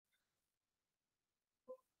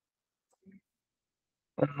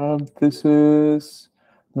This is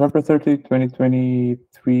November 30,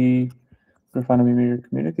 2023, Grafana Mimir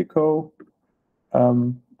Community Call.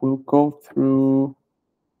 We'll go through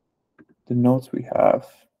the notes we have.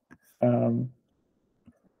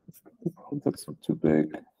 Hope that's not too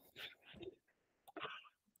big.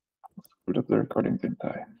 Put up the recording, didn't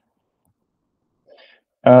I?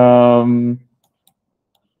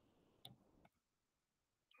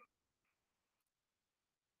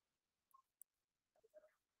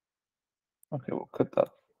 Okay, we'll cut that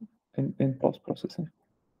in post-processing.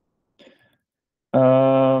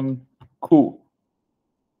 Cool.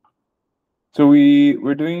 So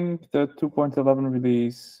we're doing the 2.11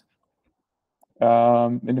 release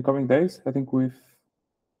in the coming days. I think we've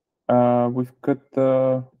cut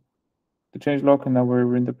the changelog, and now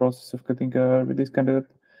we're in the process of cutting a release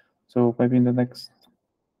candidate. So maybe in the next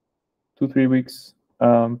 2-3 weeks,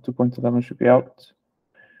 2.11 should be out.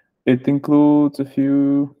 It includes a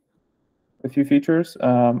few features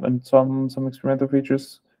and some experimental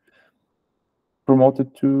features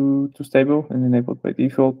promoted to stable and enabled by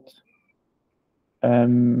default.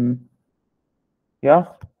 Yeah,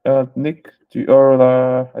 Nick,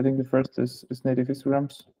 I think the first is native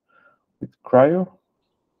histograms with cryo.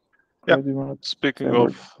 Yeah.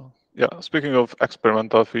 Speaking of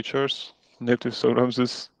experimental features, native histograms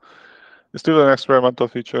is still an experimental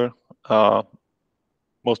feature,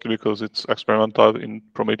 mostly because it's experimental in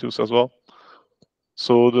Prometheus as well.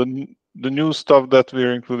 So the new stuff that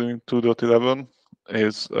we're including in 2.11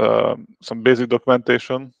 is some basic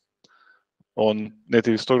documentation on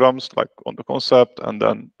native histograms, like on the concept, and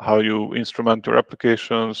then how you instrument your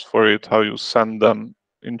applications for it, how you send them,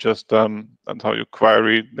 ingest them, and how you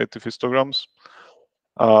query native histograms.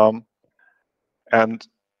 And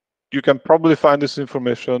you can probably find this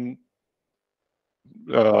information,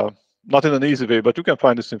 not in an easy way, but you can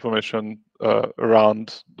find this information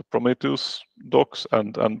around the Prometheus docs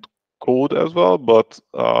and code as well. But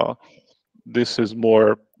this is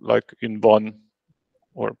more like in one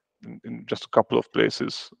or in just a couple of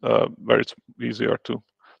places where it's easier to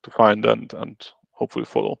find and hopefully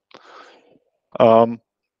follow. And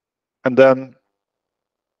then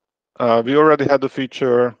we already had a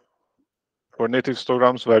feature for native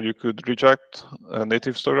histograms where you could reject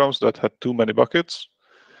native histograms that had too many buckets,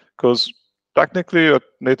 because technically a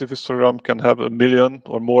native histogram can have 1 million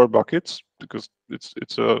or more buckets because it's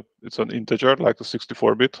an integer like a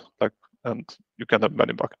 64-bit, and you can have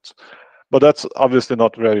many buckets. But that's obviously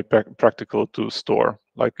not very practical to store.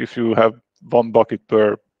 Like if you have 1 bucket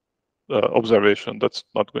per observation, that's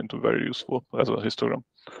not going to be very useful as a histogram.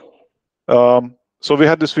 So we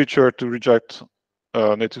had this feature to reject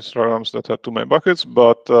native histograms that had too many buckets,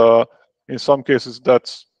 but in some cases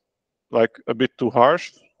that's like a bit too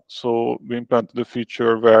harsh. So we implemented a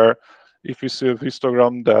feature where if we see a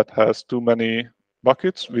histogram that has too many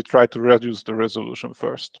buckets, we try to reduce the resolution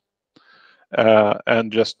first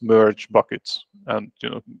and just merge buckets, and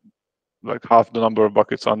like half the number of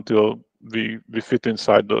buckets until we fit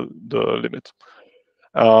inside the limit.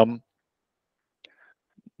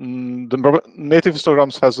 The native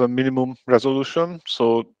histograms has a minimum resolution,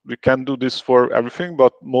 so we can do this for everything,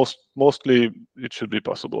 but mostly it should be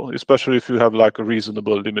possible, especially if you have like a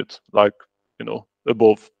reasonable limit, like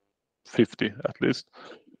above 50 at least.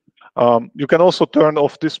 You can also turn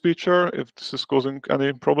off this feature if this is causing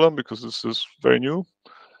any problem, because this is very new.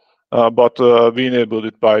 But we enabled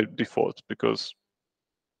it by default because,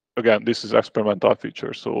 again, this is experimental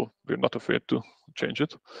feature, so we're not afraid to change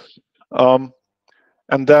it.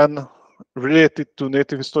 And then related to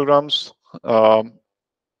native histograms,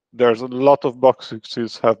 there's a lot of bug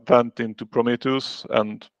fixes have went into Prometheus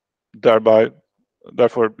and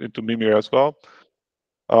therefore into Mimir as well.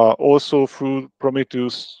 Also through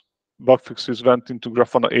Prometheus, bug fixes went into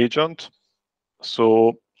Grafana agent.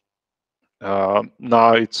 So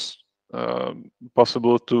now it's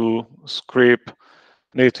possible to scrape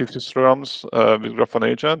native histograms with Grafana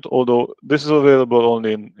agent, although this is available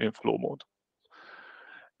only in flow mode.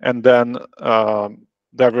 And then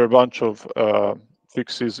there were a bunch of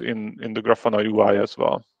fixes in the Grafana UI as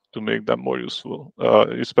well to make them more useful,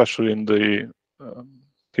 especially in the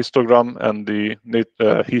histogram and the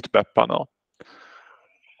heat map panel.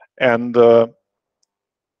 And I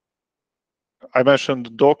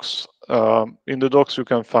mentioned docs. In the docs, you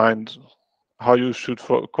can find how you need to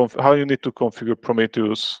configure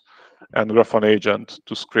Prometheus and Grafana agent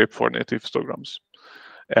to scrape for native histograms,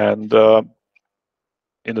 and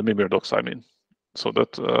in the Mimir docs, I mean, so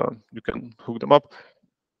that you can hook them up.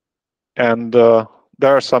 And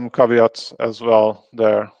there are some caveats as well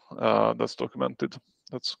there that's documented.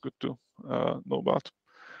 That's good to know about.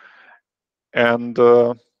 And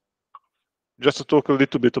just to talk a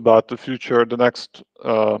little bit about the future, the next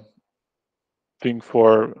thing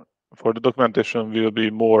for the documentation will be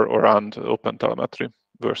more around open telemetry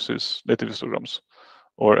versus native histograms,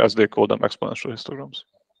 or as they call them, exponential histograms.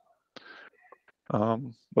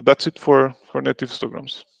 But that's it for native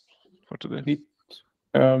histograms for today.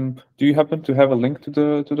 Do you happen to have a link to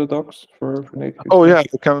the docs for native? Oh yeah,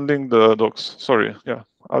 you can link the docs. Sorry, yeah,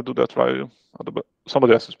 I'll do that while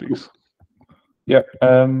somebody else speaks. Yeah,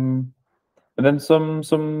 and then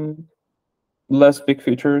some less big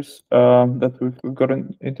features that we've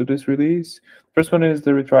gotten into this release. First one is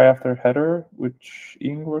the retry after header, which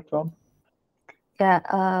Ian worked on.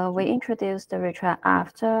 Yeah, we introduced the retry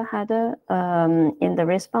after header in the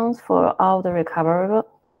response for all the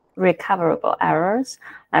recoverable errors,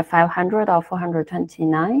 like 500 or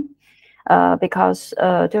 429. Because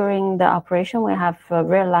during the operation, we have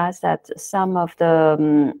realized that some of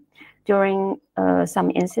the during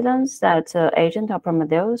some incidents that agent or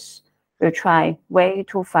Prometheus retry way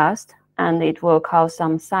too fast, and it will cause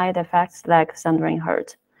some side effects like thundering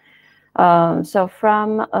hurt. So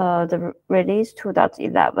from the release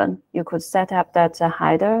 2.11, you could set up that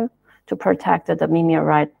header to protect the Mimir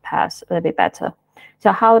write path a little bit better.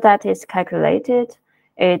 So how that is calculated,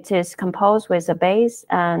 it is composed with a base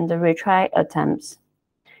and the retry attempts.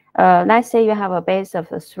 Let's say you have a base of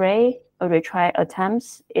 3, a retry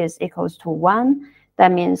attempts is equals to 1.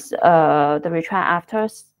 That means the retry after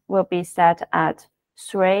will be set at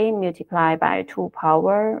 3 multiplied by 2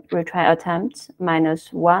 power retry attempts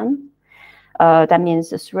minus 1. That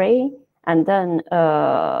means 3, and then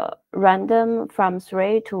random from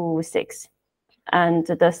 3 to 6. And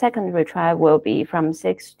the second retry will be from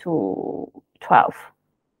 6 to 12.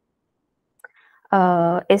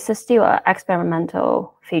 It's still an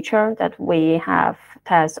experimental feature that we have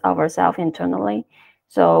tested ourselves internally.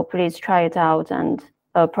 So please try it out and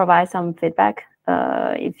provide some feedback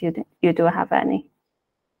if you do have any.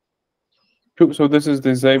 So this is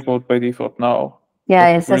disabled by default now.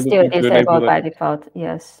 Yeah, it's still disabled by default,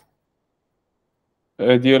 yes.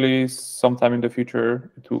 Ideally, sometime in the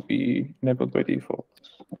future, it will be enabled by default,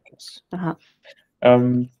 I guess.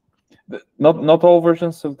 Not all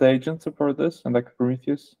versions of the agent support this, and like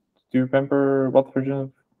Prometheus. Do you remember what version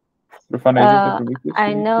of Grafana agent and Prometheus?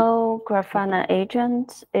 I know Grafana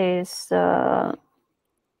agent is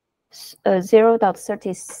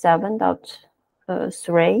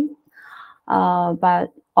 0.37.3,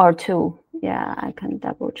 but or 2. Yeah, I can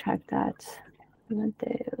double check that.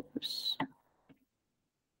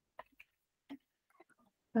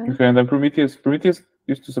 Okay, and then Prometheus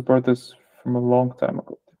used to support this from a long time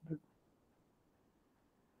ago.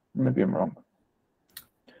 Maybe I'm wrong.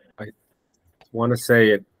 I want to say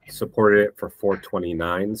it supported it for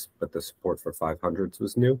 429s, but the support for 500s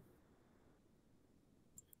was new.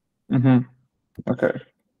 Okay.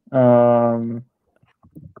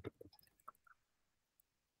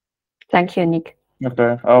 Thank you, Nick.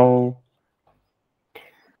 Okay,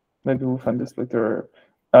 maybe we'll find this later.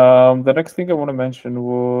 The next thing I want to mention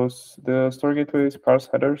was the store gateways parse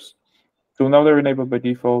headers. So now they're enabled by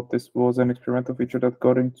default. This was an experimental feature that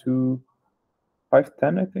got into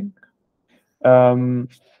 5.10, I think.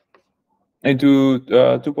 Into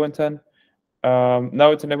 2.10.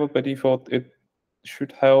 Now it's enabled by default. It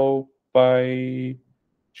should help in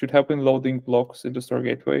loading blocks in the store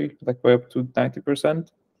gateway, like by up to 90%.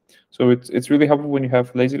 So it's really helpful when you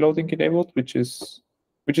have lazy loading enabled, which is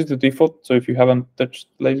the default. So if you haven't touched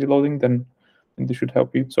lazy loading, then this should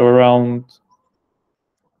help you. So around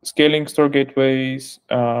scaling store gateways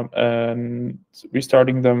and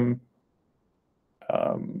restarting them,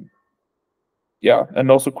 yeah,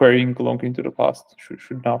 and also querying along into the past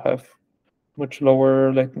should now have much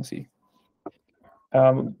lower latency.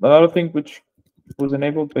 Another thing which was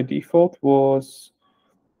enabled by default was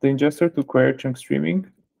the ingester to query chunk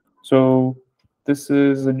streaming. So this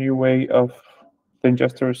is a new way of the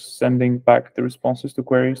ingesters sending back the responses to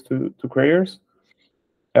queries to queryers.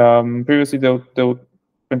 Previously, they'll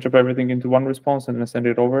bunch up everything into one response and then send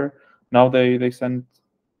it over. Now they send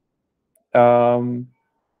chunk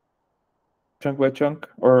by chunk,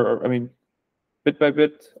 or I mean, bit by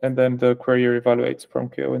bit, and then the querier evaluates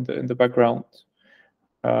PromQ in the background.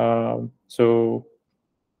 So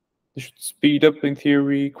this should speed up, in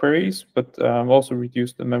theory, queries, but also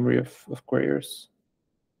reduce the memory of queryers,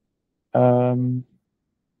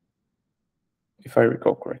 if I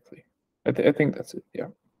recall correctly. I think that's it, yeah.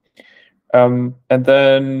 And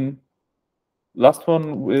then last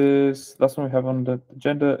one we have on the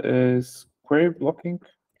agenda is query blocking.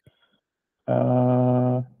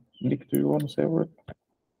 Nick, do you want to say a word?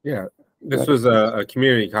 Yeah, This was a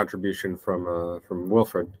community contribution from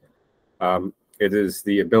Wilfred. It is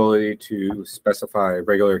the ability to specify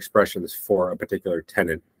regular expressions for a particular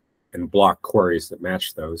tenant and block queries that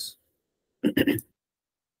match those.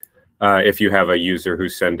 If you have a user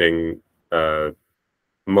who's sending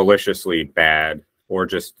maliciously bad or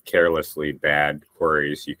just carelessly bad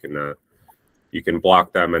queries, you can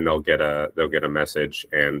block them, and they'll get a message,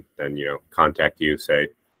 and then contact you, say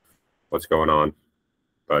what's going on.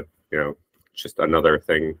 But just another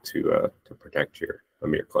thing to protect your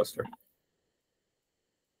Mimir cluster.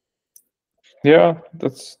 Yeah,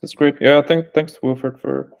 that's great. Yeah, thanks to Wilfred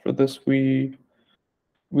for this. We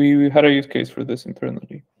had a use case for this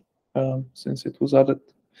internally, since it was added.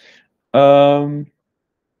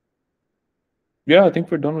 Yeah, I think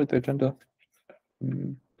we're done with the agenda,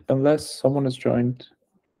 unless someone has joined.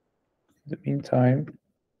 In the meantime,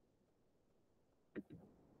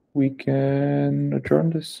 we can adjourn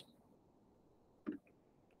this.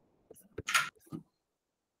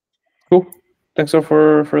 Cool. Thanks all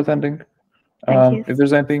for attending. Thank you. If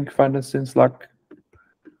there's anything, find us in Slack,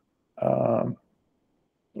 or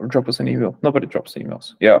drop us an email. Nobody drops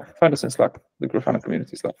emails. Yeah, find us in Slack, the Grafana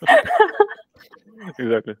community Slack.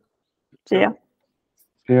 Exactly. Yeah.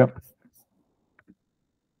 Yeah.